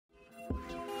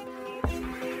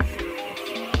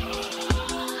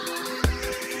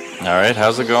Alright,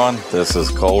 how's it going? This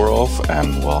is Kolrolf,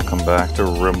 and welcome back to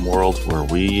RimWorld, where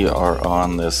we are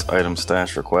on this item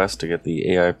stash request to get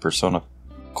the AI Persona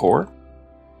core.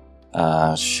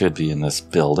 Should be in this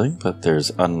building, but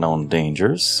there's unknown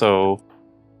dangers, so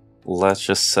let's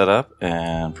just set up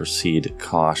and proceed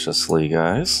cautiously,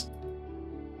 guys.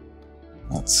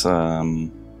 Let's, yeah,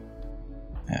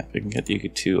 if we can get you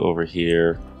two over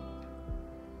here.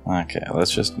 Okay, let's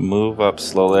just move up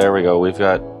slow. There we go, we've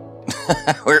got...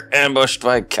 We're ambushed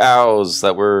by cows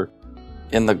that were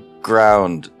in the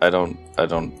ground.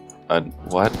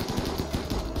 What?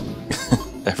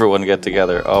 Everyone get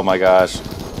together. Oh my gosh.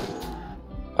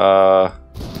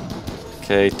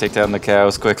 Okay, take down the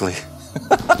cows quickly.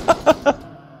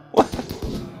 What?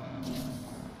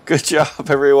 Good job,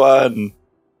 everyone.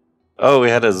 Oh, we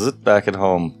had a zit back at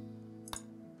home.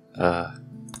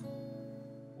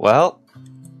 Well,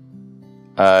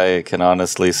 I can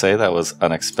honestly say that was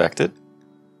unexpected.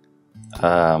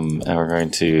 And we're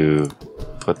going to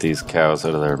put these cows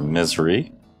out of their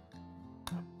misery.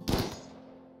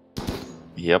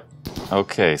 Yep.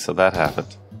 Okay, so that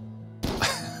happened.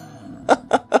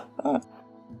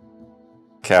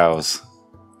 Cows.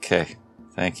 Okay.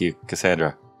 Thank you,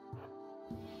 Cassandra.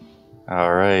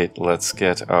 Alright, let's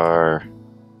get our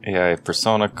AI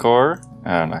Persona core.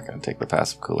 I'm not going to take the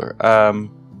passive cooler.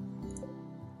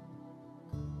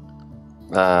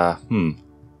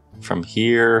 From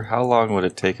here, how long would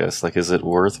it take us? Like, is it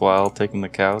worthwhile taking the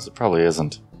cows? It probably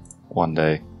isn't. One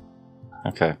day.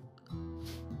 Okay.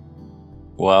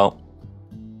 Well,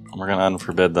 we're gonna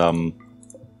unforbid them.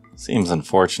 Seems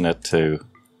unfortunate to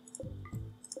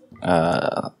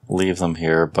leave them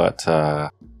here, but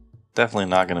definitely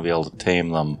not gonna be able to tame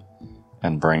them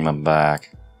and bring them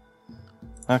back.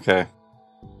 Okay.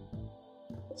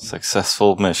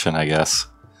 Successful mission, I guess.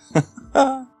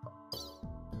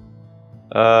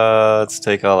 Let's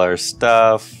take all our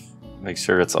stuff, make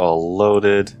sure it's all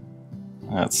loaded.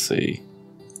 Let's see.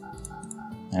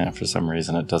 Yeah, for some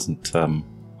reason it doesn't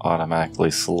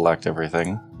automatically select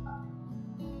everything.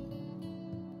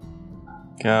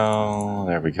 Go,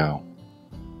 there we go.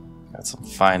 Got some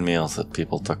fine meals that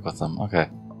people took with them. Okay.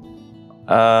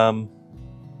 I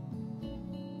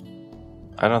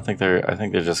don't think I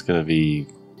think they're just gonna be...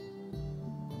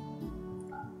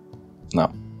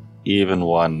 No. Even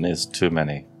one is too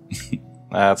many.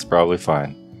 That's probably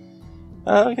fine.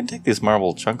 We can take these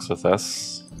marble chunks with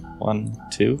us. 1,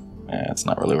 2. It's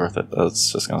not really worth it.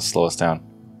 It's just going to slow us down.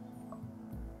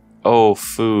 Oh,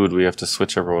 food. We have to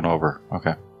switch everyone over.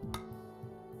 Okay.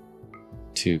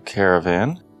 To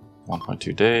caravan.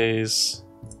 1.2 days.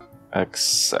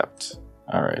 Accept.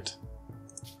 Alright.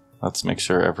 Let's make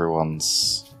sure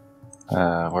everyone's...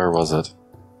 where was it?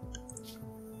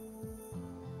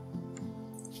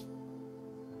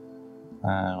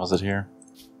 Was it here?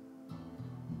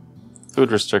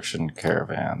 Food restriction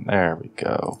caravan. There we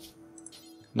go.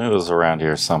 Knew it was around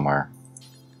here somewhere.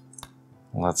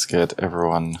 Let's get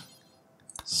everyone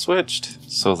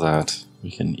switched so that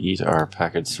we can eat our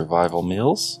packaged survival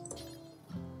meals.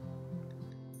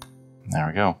 There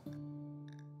we go.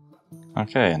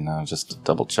 Okay, and now just to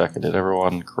double check I did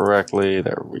everyone correctly.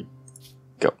 There we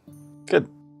go. Good.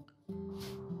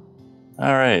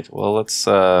 Alright, well let's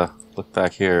look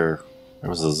back here. There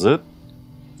was a zit.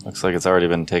 Looks like it's already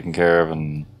been taken care of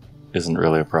and isn't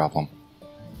really a problem.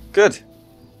 Good!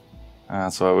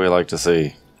 That's what we like to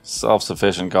see.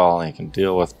 Self-sufficient colony can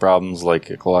deal with problems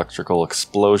like electrical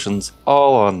explosions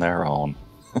all on their own.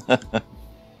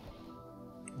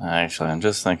 Actually, I'm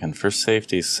just thinking, for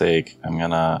safety's sake, I'm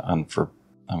gonna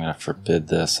forbid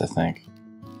this, I think.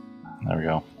 There we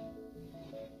go.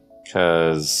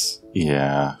 Because,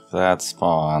 yeah, that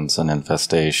spawns an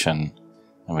infestation.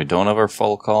 And we don't have our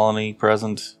full colony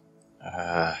present.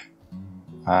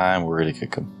 I'm worried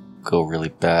it could go really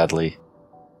badly.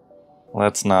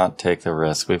 Let's not take the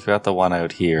risk. We've got the one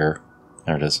out here.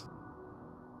 There it is.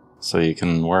 So you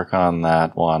can work on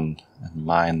that one and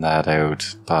mine that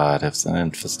out. But if an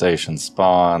infestation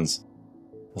spawns,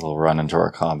 it'll run into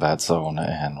our combat zone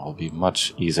and will be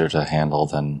much easier to handle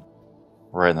than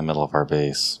right in the middle of our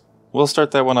base. We'll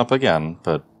start that one up again,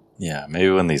 but yeah,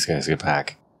 maybe when these guys get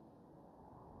back.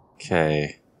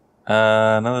 Okay,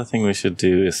 another thing we should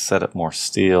do is set up more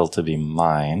steel to be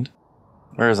mined.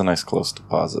 Where is a nice close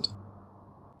deposit?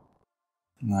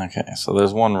 Okay, so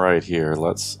there's one right here.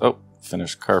 Let's,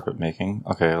 finish carpet making.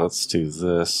 Okay, let's do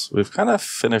this. We've kind of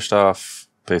finished off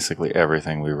basically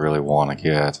everything we really want to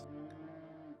get.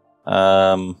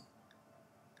 Oh,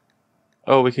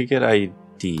 we could get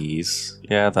IDs.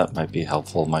 Yeah, that might be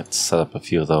helpful. Might set up a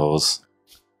few of those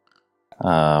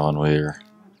when we're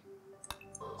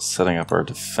setting up our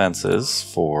defenses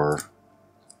for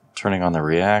turning on the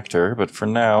reactor, but for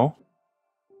now,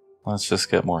 let's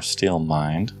just get more steel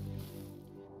mined.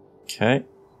 Okay.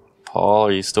 Paul,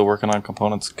 are you still working on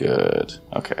components? Good.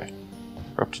 Okay.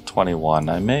 We're up to 21.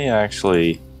 I may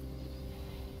actually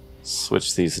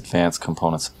switch these advanced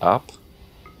components up.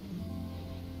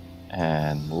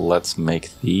 And let's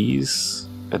make these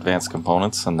advanced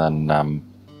components, and then,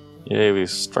 yeah, we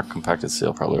struck compacted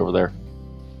steel probably over there.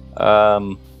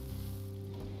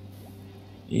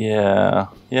 Yeah,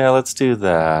 let's do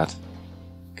that.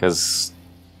 Because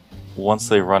once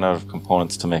they run out of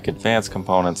components to make advanced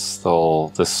components,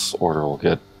 this order will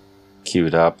get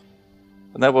queued up.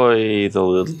 And that way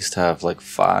they'll at least have like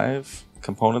 5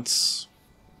 components.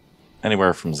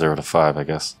 Anywhere from 0 to 5, I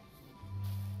guess.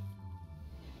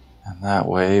 And that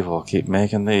way we'll keep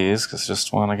making these, because I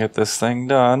just want to get this thing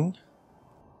done.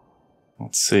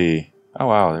 Let's see. Oh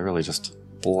wow, they really just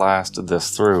blasted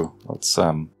this through. Let's,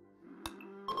 didn't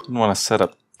want to set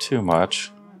up too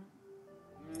much.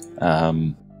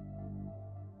 I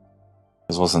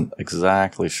wasn't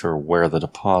exactly sure where the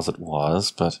deposit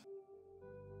was, but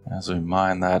as we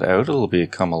mine that out, it'll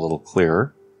become a little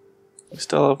clearer. We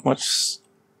still have much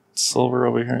silver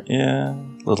over here? Yeah,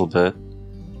 a little bit.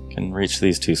 Can reach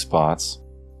these 2 spots.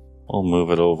 We'll move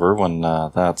it over when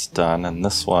that's done, and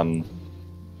this one,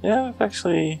 yeah, I've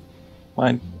actually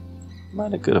mined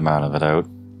a good amount of it out.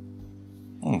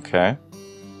 Okay.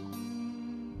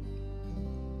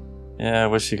 Yeah, I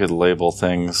wish you could label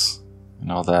things. You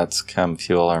know, that's chem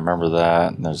fuel, I remember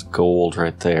that, and there's gold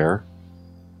right there.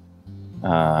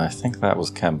 I think that was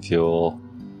chem fuel.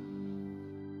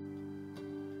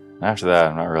 After that,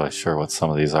 I'm not really sure what some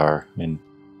of these are. I mean,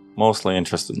 mostly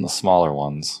interested in the smaller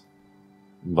ones,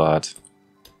 but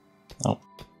oh,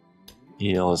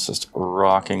 Eel is just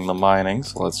rocking the mining,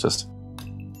 so let's just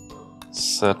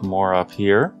set more up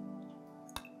here.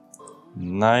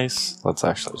 Nice. Let's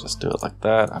actually just do it like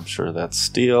that. I'm sure that's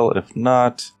steel. If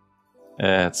not,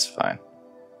 it's fine.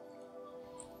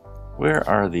 Where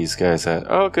are these guys at?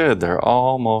 Oh good, they're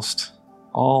almost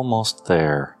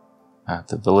there at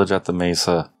the village at the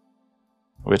mesa.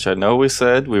 Which I know we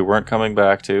said we weren't coming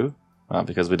back to, not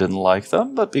because we didn't like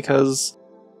them, but because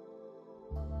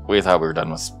we thought we were done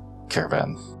with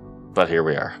Caravan. But here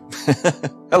we are.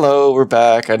 Hello, we're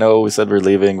back. I know we said we're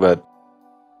leaving, but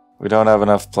we don't have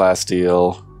enough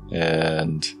plasteel,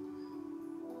 and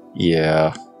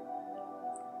yeah.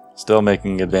 Still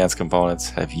making advanced components.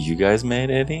 Have you guys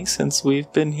made any since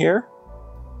we've been here?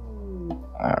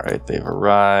 Alright, they've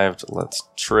arrived. Let's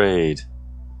trade.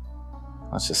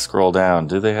 Let's just scroll down.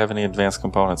 Do they have any advanced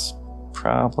components?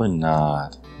 Probably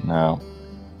not. No.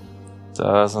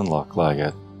 Doesn't look like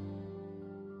it.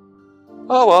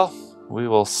 Oh well. We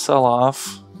will sell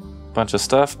off a bunch of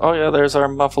stuff. Oh yeah, there's our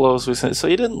muffalos we sent. So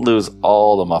you didn't lose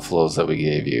all the muffalos that we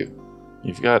gave you.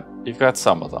 You've got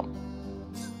some of them.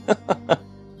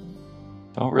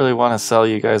 Don't really want to sell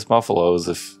you guys muffalos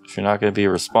if you're not going to be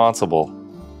responsible.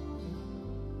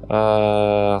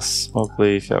 Smoke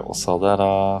leaf. Yeah, we'll sell that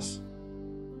off.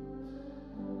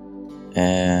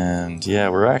 And yeah,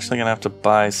 we're actually gonna have to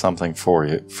buy something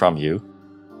from you.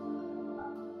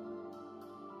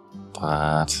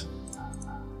 But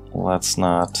let's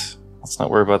not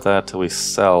worry about that till we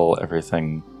sell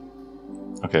everything.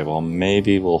 Okay, well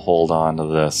maybe we'll hold on to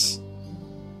this.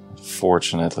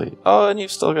 Fortunately. Oh, and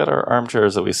you've still got our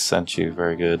armchairs that we sent you.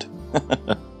 Very good.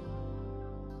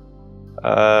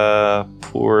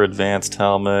 Poor advanced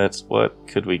helmet. What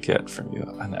could we get from you?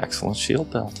 An excellent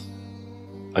shield belt.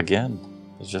 Again,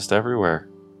 it's just everywhere.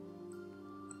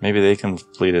 Maybe they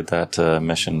completed that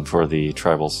mission for the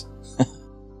tribals.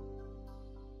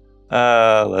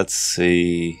 Let's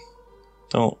see.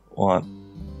 Don't want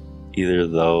either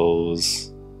of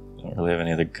those. Don't really have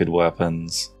any other good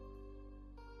weapons.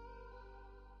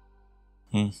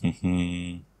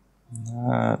 Yeah.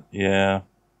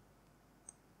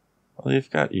 Well, they've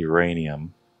got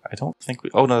uranium. I don't think we...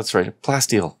 Oh, no, that's right.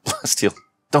 Plasteel. Plasteel.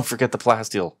 Don't forget the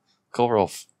plasteel.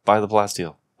 Kolrolf, buy the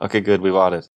plasteel. Okay, good. We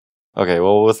bought it. Okay,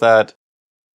 well, with that,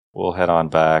 we'll head on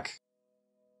back.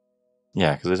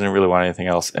 Yeah, because I didn't really want anything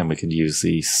else, and we could use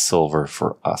the silver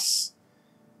for us.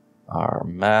 Our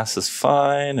mass is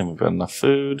fine, and we've got enough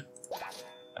food.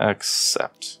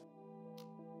 Accept.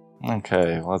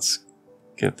 Okay, let's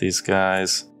get these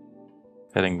guys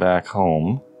heading back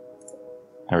home.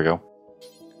 There we go.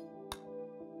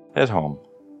 Head home.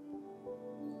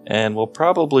 And we'll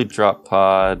probably drop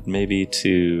pod maybe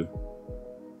to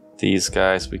these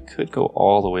guys. We could go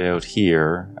all the way out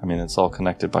here. I mean, it's all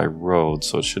connected by road,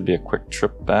 so it should be a quick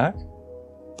trip back.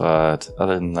 But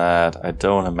other than that, I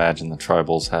don't imagine the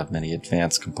tribals have many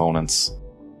advanced components.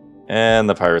 And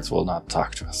the pirates will not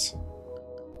talk to us.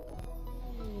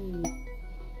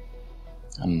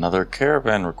 Another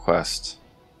caravan request.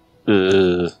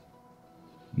 No.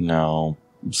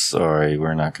 Sorry,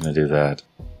 we're not going to do that.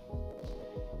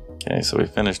 Okay, so we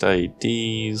finished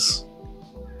IEDs.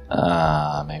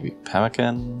 Maybe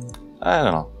pemmican? I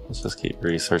don't know. Let's just keep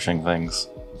researching things.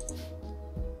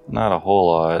 Not a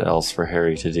whole lot else for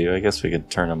Harry to do. I guess we could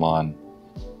turn him on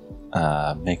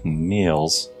making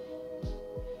meals.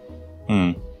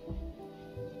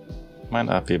 Might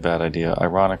not be a bad idea.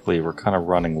 Ironically, we're kind of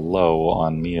running low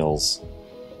on meals.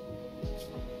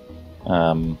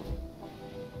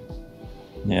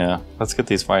 Yeah, let's get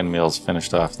these fine meals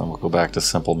finished off, then we'll go back to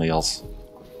simple meals.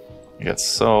 We got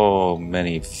so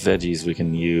many veggies we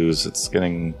can use. It's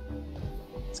getting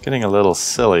a little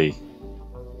silly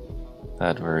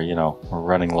that we're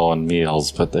running low on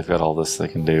meals, but they've got all this they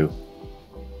can do.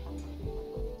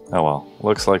 Oh well,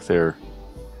 looks like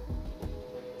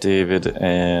David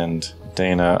and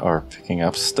Dana are picking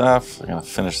up stuff. We're gonna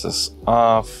finish this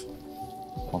off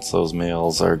once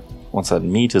that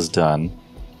meat is done.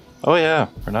 Oh yeah,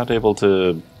 we're not able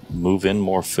to move in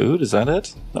more food, is that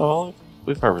it? No,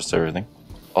 we've harvested everything.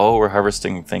 Oh, we're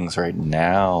harvesting things right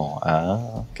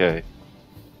now. Okay.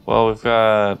 Well, we've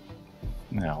got...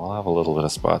 Yeah, we'll have a little bit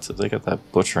of spots. If they get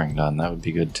that butchering done, that would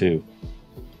be good too.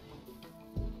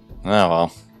 Oh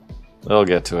well, we'll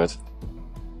get to it.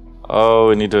 Oh,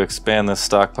 we need to expand this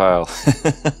stockpile.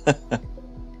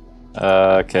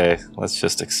 Okay, let's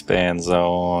just expand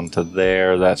zone to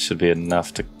there. That should be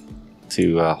enough to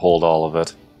hold all of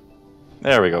it.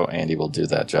 There we go. Andy will do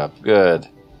that job. Good.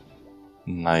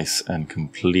 Nice and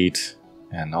complete.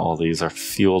 And all these are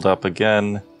fueled up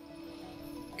again.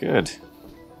 Good.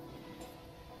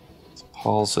 So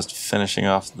Paul's just finishing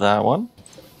off that one.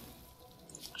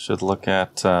 Should look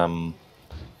at... Oh,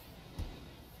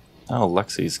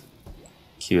 Lexi's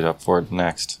queued up for it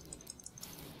next.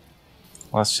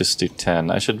 Let's just do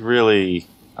 10. I should really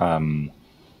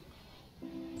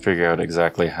figure out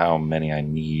exactly how many I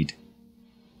need.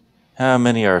 How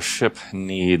many our ship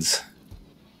needs.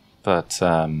 But,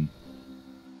 yeah,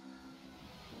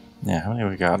 how many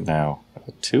we got now?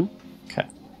 2? Okay.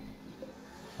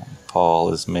 And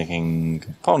Paul is making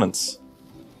components.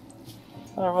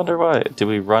 I wonder why. Did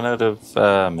we run out of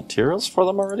materials for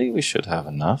them already? We should have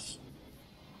enough.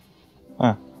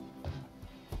 Huh.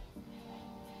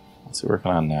 What's he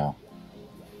working on now?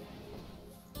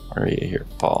 Where are you here,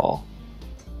 Paul?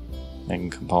 Making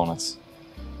components.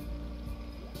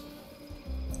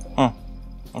 Huh.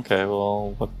 Okay,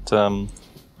 well, what do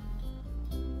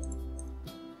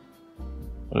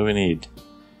we need?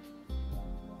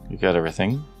 We've got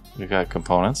everything. We've got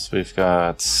components. We've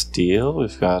got steel.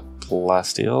 We've got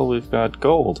plasteel. We've got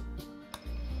gold.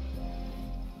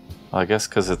 Well, I guess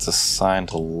because it's assigned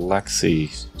to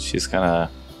Lexi, she's gonna...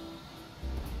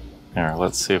 Here,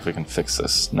 let's see if we can fix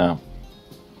this. No.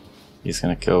 He's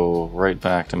gonna go right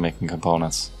back to making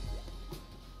components.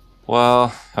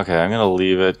 Well, okay, I'm gonna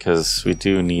leave it because we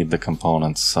do need the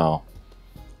components, so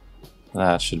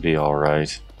that should be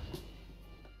alright.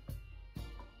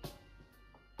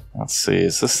 Let's see,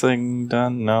 is this thing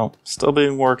done? No, still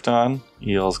being worked on.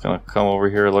 Eel's gonna come over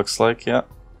here, it looks like, yeah.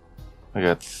 We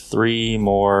got 3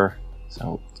 more,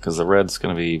 so because the red's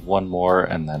gonna be 1 more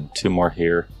and then 2 more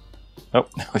here. Oh,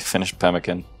 we finished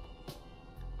pemmican.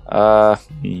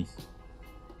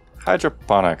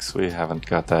 Hydroponics, we haven't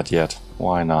got that yet.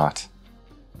 Why not?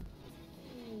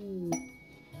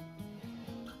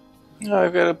 Oh,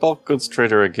 I've got a bulk goods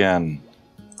trader again.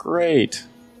 Great.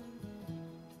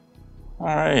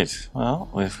 Alright, well,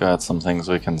 we've got some things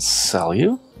we can sell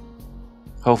you.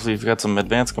 Hopefully you've got some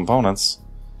advanced components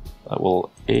that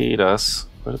will aid us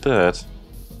quite a bit.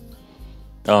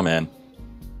 Oh man.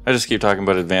 I just keep talking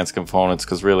about advanced components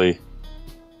because really,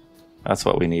 that's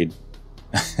what we need.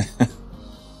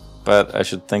 But I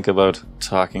should think about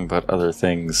talking about other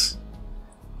things.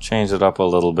 Change it up a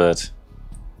little bit.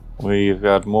 We've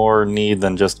got more need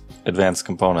than just advanced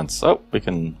components. Oh, we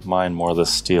can mine more of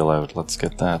this steel out. Let's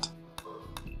get that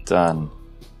done.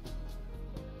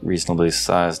 Reasonably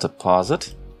sized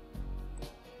deposit.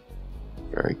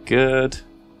 Very good.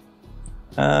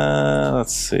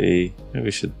 Let's see. Maybe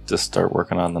we should just start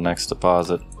working on the next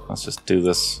deposit. Let's just do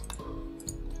this.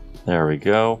 There we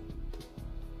go.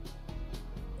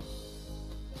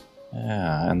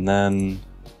 Yeah, and then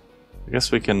I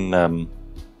guess we can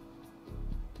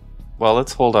well,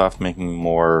 let's hold off making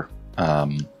more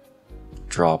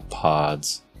drop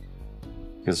pods,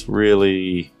 because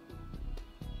really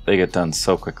they get done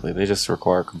so quickly. They just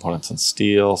require components and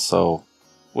steel, so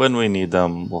when we need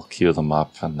them we'll queue them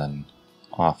up and then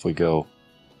off we go.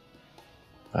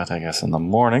 But I guess in the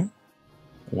morning,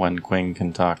 when Queen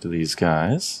can talk to these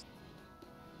guys.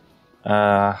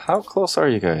 How close are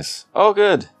you guys? Oh,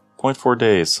 good. 0.4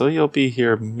 days. So you'll be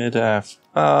here midday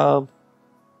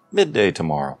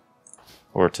tomorrow.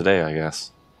 Or today, I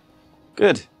guess.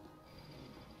 Good.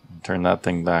 Turn that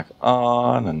thing back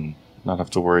on and not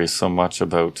have to worry so much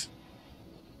about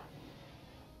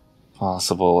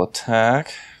possible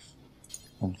attack.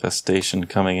 Infestation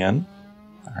coming in.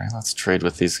 Alright, let's trade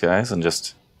with these guys and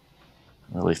just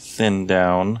really thin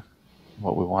down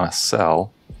what we want to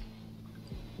sell.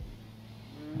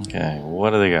 Okay, what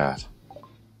do they got?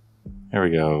 Here we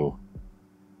go.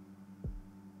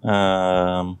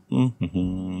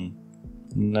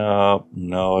 Nope,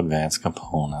 no advanced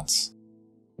components.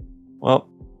 Well,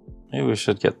 maybe we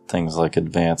should get things like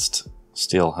advanced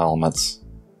steel helmets.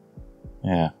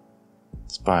 Yeah,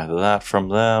 let's buy that from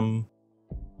them.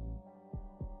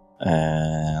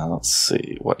 And let's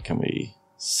see, what can we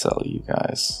sell you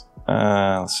guys?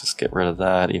 Let's just get rid of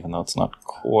that, even though it's not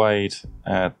quite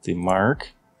at the mark.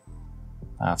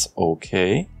 That's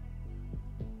okay.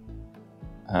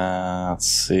 Let's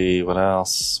see, what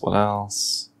else? What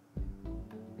else?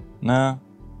 No.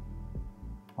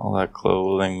 All that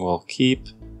clothing we'll keep.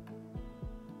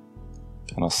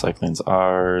 Penocycline's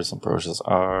ours, Ambrosia's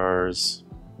ours.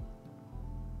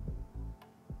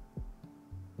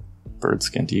 Bird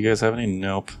skin, do you guys have any?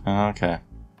 Nope. Okay.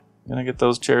 Gonna get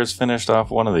those chairs finished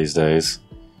off one of these days.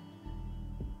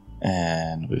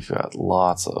 And we've got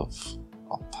lots of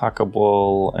alpaca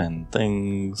wool and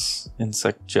things.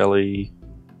 Insect jelly.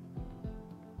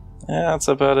 Yeah, that's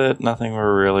about it. Nothing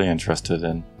we're really interested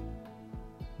in.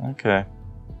 Okay.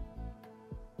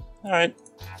 Alright.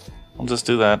 I'll just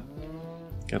do that.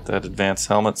 Get that advanced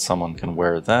helmet. Someone can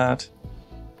wear that.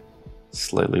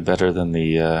 Slightly better than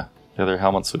the other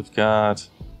helmets we've got.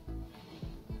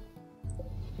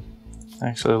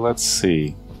 Actually, let's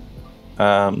see.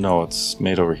 No, it's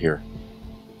made over here.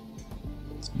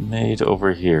 It's made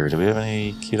over here. Do we have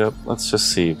any keyed up? Let's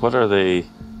just see. What are they?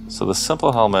 So the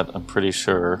simple helmet, I'm pretty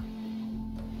sure,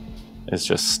 is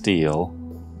just steel.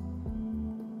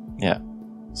 Yeah.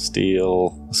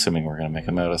 Steel. Assuming we're going to make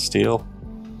them out of steel.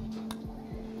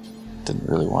 Didn't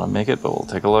really want to make it, but we'll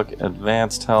take a look.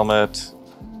 Advanced helmet.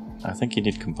 I think you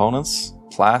need components.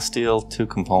 Plasteel, 2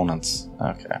 components.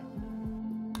 Okay.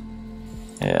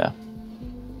 Yeah.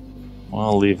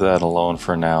 We'll leave that alone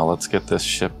for now. Let's get this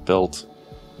ship built.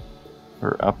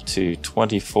 We're up to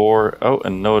 24. Oh,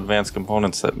 and no advanced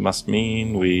components. That must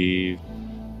mean we've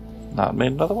not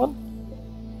made another one?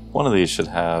 One of these should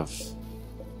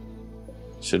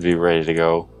be ready to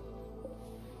go.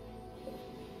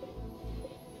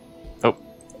 Oh,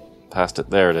 past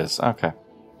it. There it is. Okay.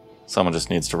 Someone just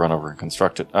needs to run over and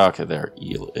construct it. Okay, there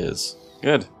eel is.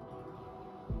 Good.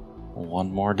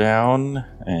 One more down,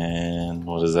 and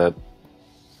what is that?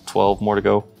 12 more to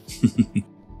go.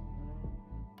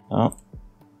 Oh,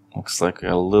 looks like we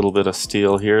got a little bit of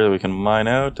steel here that we can mine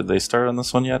out. Did they start on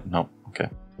this one yet? No. Okay.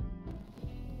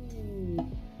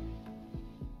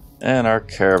 And our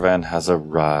caravan has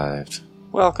arrived.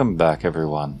 Welcome back,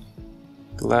 everyone.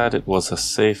 Glad it was a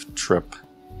safe trip.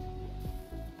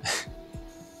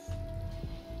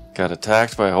 Got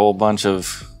attacked by a whole bunch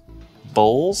of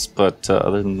bulls, but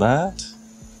other than that,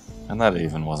 and that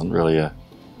even wasn't really a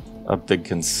big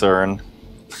concern.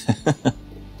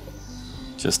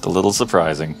 Just a little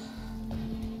surprising.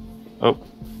 Oh.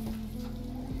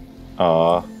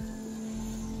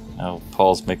 Now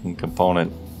Paul's making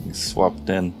component. He swapped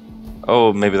in.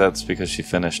 Oh, maybe that's because she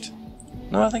finished.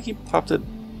 No, I think he popped it.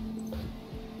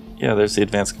 Yeah, there's the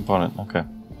advanced component. Okay.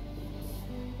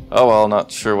 Oh well,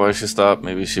 not sure why she stopped.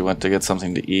 Maybe she went to get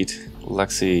something to eat.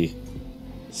 Lexi.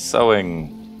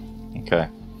 Sewing. Okay.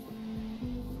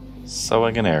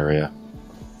 Sewing an area.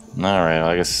 Alright,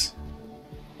 I guess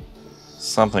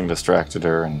something distracted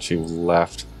her and she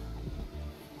left.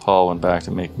 Paul went back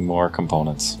to making more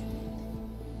components.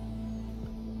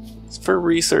 It's for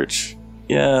research.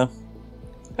 Yeah.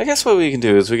 I guess what we can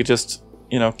do is we could just,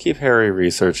 keep Harry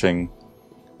researching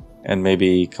and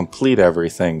maybe complete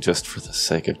everything just for the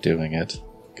sake of doing it.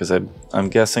 Because I'm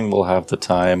guessing we'll have the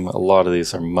time. A lot of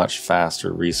these are much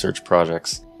faster research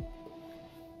projects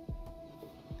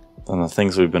than the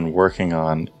things we've been working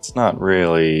on. It's not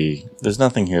really... There's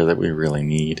nothing here that we really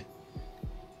need.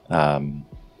 Yeah.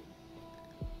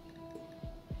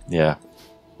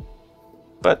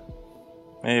 But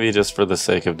maybe just for the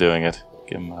sake of doing it.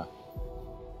 Give him a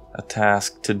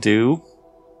task to do.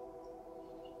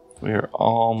 We are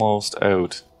almost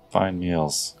out. Find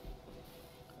meals.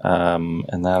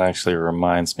 And that actually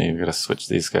reminds me, we've got to switch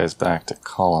these guys back to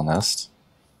colonist.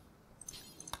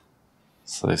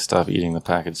 So they stop eating the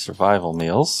packaged survival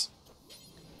meals.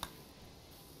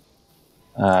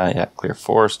 Yeah, clear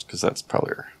forest, because that's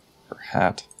probably her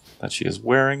hat that she is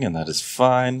wearing, and that is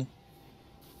fine.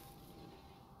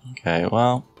 Okay,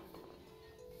 well...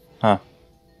 Huh.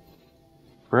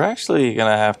 We're actually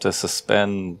gonna have to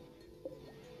suspend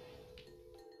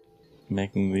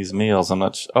making these meals. I'm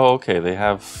not oh, okay, they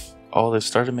have... Oh, they've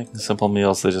started making simple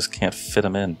meals, they just can't fit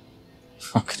them in.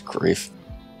 Oh, good grief.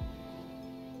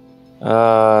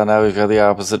 Now we've got the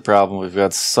opposite problem. We've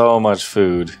got so much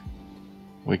food.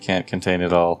 We can't contain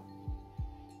it all.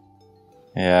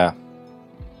 Yeah.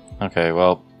 Okay,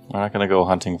 well, we're not gonna go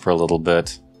hunting for a little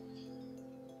bit.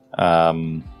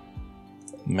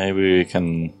 Maybe we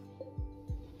can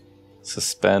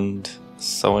suspend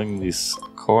sowing these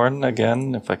corn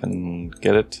again, if I can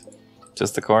get it.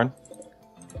 Just the corn?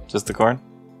 Just the corn?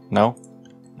 No?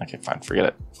 Okay, fine, forget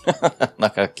it. I'm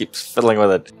not gonna keep fiddling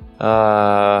with it.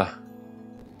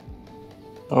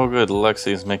 Oh good,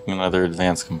 Lexi's making another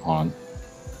advanced component.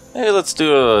 Hey, let's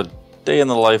do a day in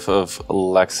the life of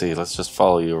Lexi. Let's just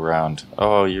follow you around.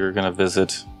 Oh, you're gonna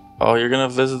visit... Oh, you're gonna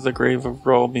visit the grave of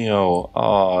Romeo.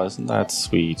 Oh, isn't that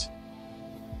sweet?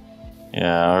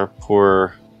 Yeah, our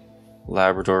poor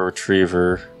Labrador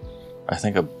Retriever. I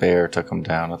think a bear took him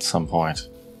down at some point.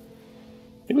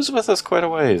 He was with us quite a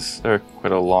ways. Or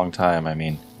quite a long time, I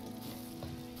mean.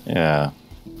 Yeah.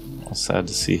 I was sad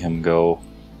to see him go.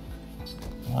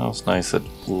 Well, it was nice that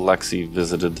Lexi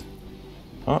visited.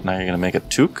 Oh, now you're gonna make a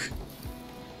toque.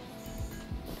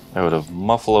 Out of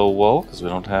buffalo wool, because we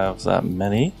don't have that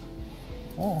many.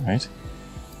 Alright.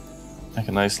 Make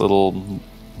a nice little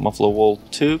buffalo wool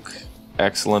toque.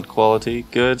 Excellent quality.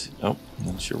 Good. Oh, and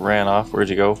then she ran off. Where'd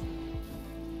you go?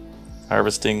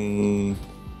 Harvesting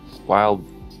wild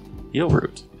eel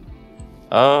root.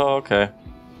 Oh, okay.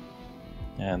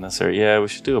 Yeah, in this area. Yeah, we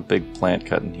should do a big plant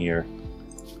cut in here.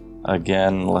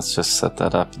 Again, let's just set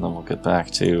that up and then we'll get back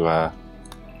to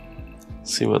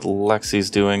see what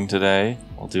Lexi's doing today.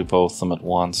 We'll do both of them at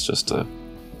once just to...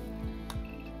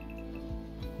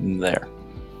 There.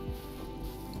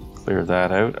 Clear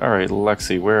that out. Alright,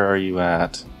 Lexi, where are you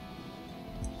at?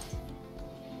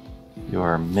 You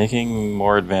are making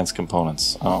more advanced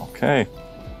components. Okay.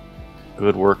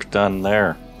 Good work done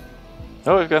there.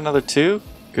 Oh, we've got another 2?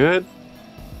 Good.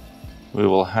 We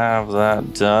will have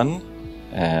that done.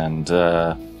 And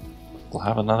we'll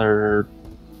have another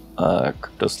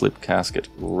crypto sleep casket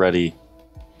ready.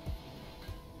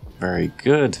 Very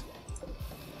good.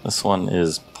 This one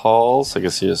is Paul's. I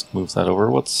guess you just move that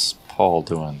over. What's Paul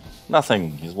doing?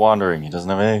 Nothing. He's wandering. He doesn't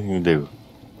have anything to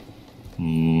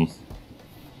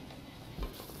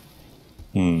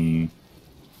do.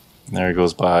 There he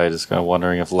goes by, just kind of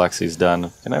wondering if Lexi's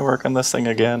done. Can I work on this thing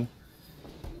again?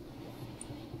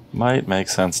 Might make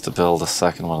sense to build a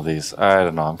second one of these. I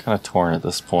don't know. I'm kind of torn at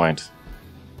this point.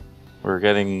 We're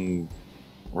getting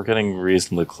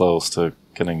reasonably close to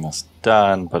getting this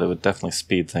done, but it would definitely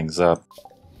speed things up.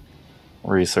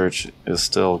 Research is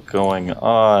still going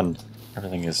on.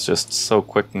 Everything is just so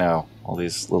quick now. All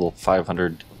these little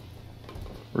 500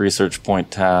 research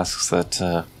point tasks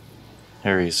that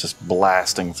Harry's just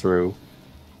blasting through.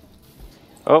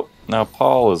 Oh, now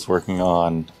Paul is working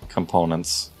on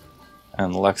components.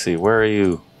 And Lexi, where are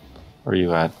you? Where are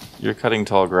you at? You're cutting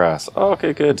tall grass. Oh,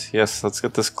 okay, good. Yes, let's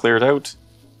get this cleared out.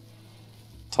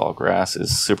 Tall grass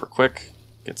is super quick.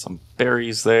 Get some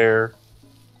berries there.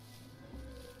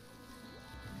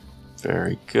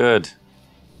 Very good.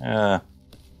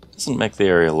 Doesn't make the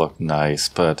area look nice,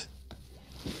 but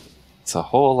it's a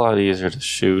whole lot easier to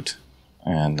shoot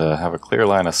and have a clear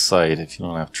line of sight if you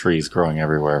don't have trees growing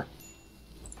everywhere.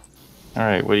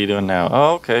 Alright, what are you doing now?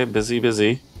 Oh, okay,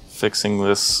 busy. Fixing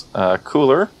this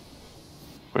cooler.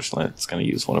 Fortunately, it's going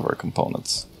to use one of our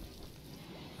components.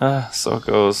 So it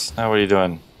goes. Now what are you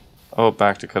doing? Oh,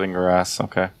 back to cutting grass.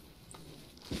 Okay.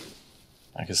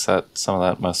 I guess that some of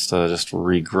that must just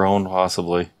regrown,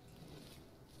 possibly.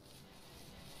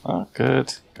 Oh,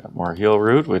 good. Got more heel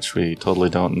root, which we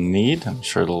totally don't need. I'm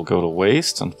sure it'll go to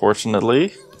waste,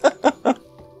 unfortunately.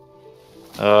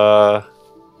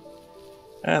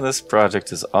 And this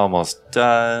project is almost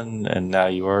done, and now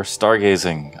you are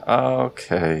stargazing.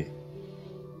 Okay.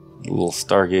 Little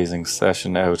stargazing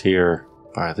session out here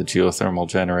by the geothermal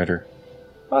generator.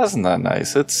 Well, isn't that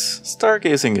nice?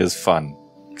 Stargazing is fun,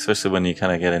 especially when you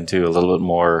kind of get into a little bit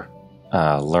more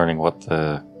learning what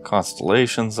the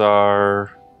constellations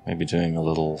are, maybe doing a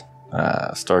little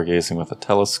stargazing with a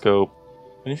telescope.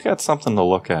 When you've got something to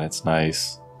look at, it's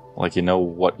nice. Like you know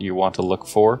what you want to look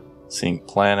for. Seeing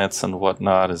planets and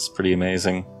whatnot is pretty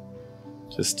amazing.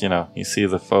 Just, you know, you see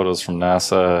the photos from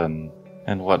NASA and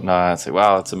and whatnot, say,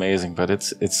 wow, that's amazing, but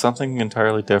it's something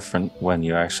entirely different when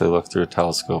you actually look through a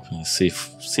telescope and you see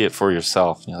it for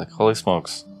yourself, and you're like, holy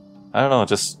smokes. I don't know, I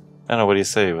don't know, what do you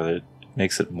say, but it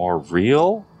makes it more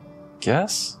real?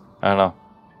 Guess? I don't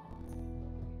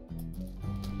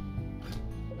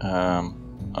know.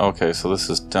 Okay, so this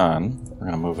is done. We're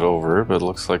gonna move it over, but it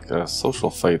looks like a social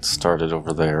fight started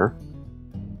over there.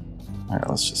 Alright,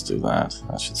 let's just do that.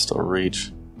 That should still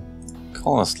reach.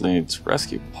 Colonist needs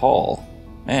rescue Paul.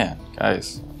 Man,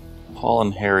 guys. Paul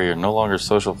and Harry are no longer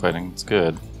social fighting. It's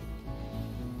good.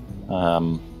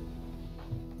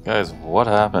 Guys, what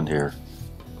happened here?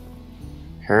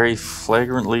 Harry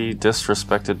flagrantly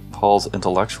disrespected Paul's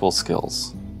intellectual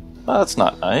skills. Well, that's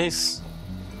not nice.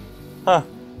 Huh.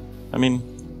 I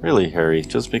mean, really, Harry,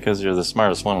 just because you're the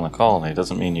smartest one in the colony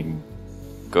doesn't mean you can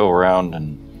go around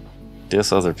and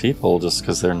diss other people just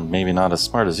because they're maybe not as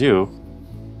smart as you.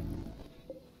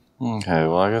 Okay,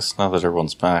 well, I guess now that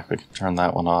everyone's back, we can turn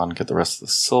that one on, get the rest of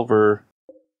the silver.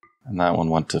 And that one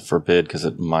went to forbid because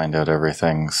it mined out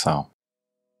everything, so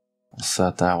we'll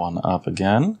set that one up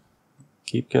again.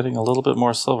 Keep getting a little bit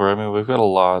more silver. I mean, we've got a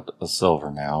lot of silver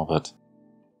now, but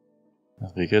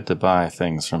it'll be good to buy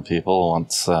things from people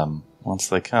once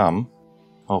they come.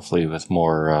 Hopefully with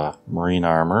more marine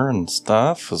armor and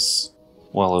stuff, as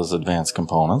well as advanced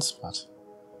components. But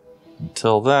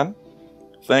until then,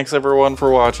 thanks everyone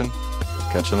for watching.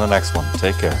 Catch you in the next one.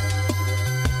 Take care.